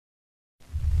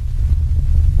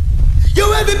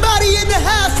Everybody in the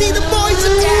house, see the boys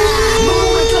are down.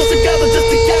 Moving close together just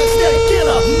to catch that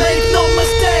killer. Make no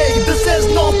mistake, this is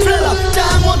no thriller.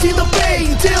 Time won't heal the pain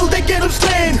till they get him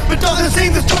slain. We're talking to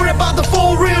sing the story about the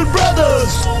 4 real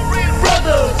brothers.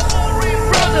 Brothers,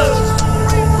 brothers,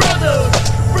 brothers,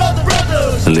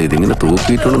 brothers. അല്ല ഇതിങ്ങനെ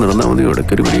തൂക്കിയിട്ടോണ്ട് നടന്നാൽ മതി.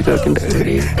 ഇടയ്ക്കൊരു പിടിക്കാക്കിണ്ടേ.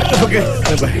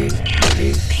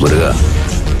 Muruga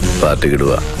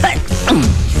പാർട്ടിക്കിടുക.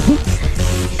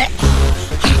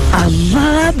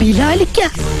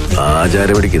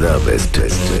 ആചാരപടിക്കിതാ best.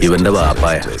 ഇവന്റെ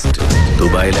വാപ്പായ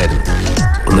ദുബായിലായിരുന്നു.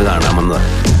 ഒന്ന് കാണാമെന്നതാ.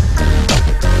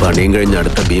 പണിയും കഴിഞ്ഞ്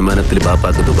അടുത്ത വിമാനത്തിൽ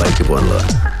ബാപ്പാക്ക് ദുബായിക്ക് പോകാനുള്ളതാ.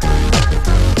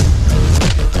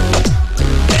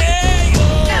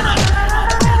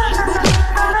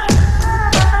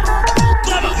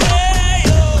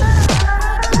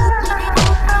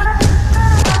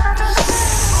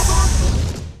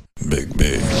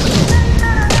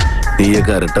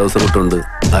 നീയൊക്കെ അരട്ട അവസരം ഇട്ടുണ്ട്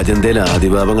അജന്തയിൽ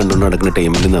ആദിഭാവം കണ്ടുകൊണ്ട് നടക്കുന്ന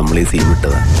ടൈമിൽ നമ്മൾ ഈ സീൻ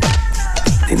വിട്ടതാ.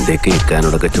 നിന്റെയൊക്കെ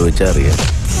ഇക്കാനോടൊക്കെ ചോദിച്ചാൽ അറിയാം.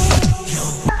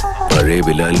 പഴയ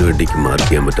ബിലാലിന് വേണ്ടിക്ക് മാർക്ക്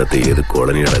ചെയ്യാൻ പറ്റാത്ത ഏത്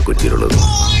കോളനിയാണ് കൊച്ചിയിലുള്ളത്.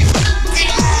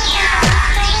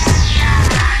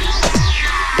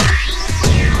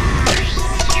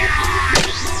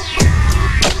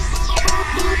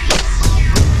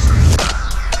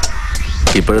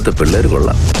 ഇപ്പോഴത്തെ പിള്ളേർ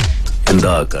കൊള്ളാം.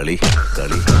 എന്താ കളി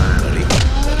കളി കളി.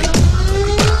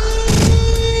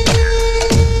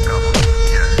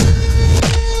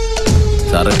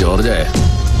 സാറേ ജോർജായ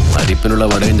അരിപ്പിനുള്ള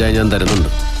വടയും ചായ ഞാൻ തരുന്നുണ്ട്.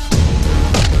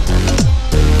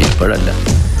 ഇപ്പോഴല്ല.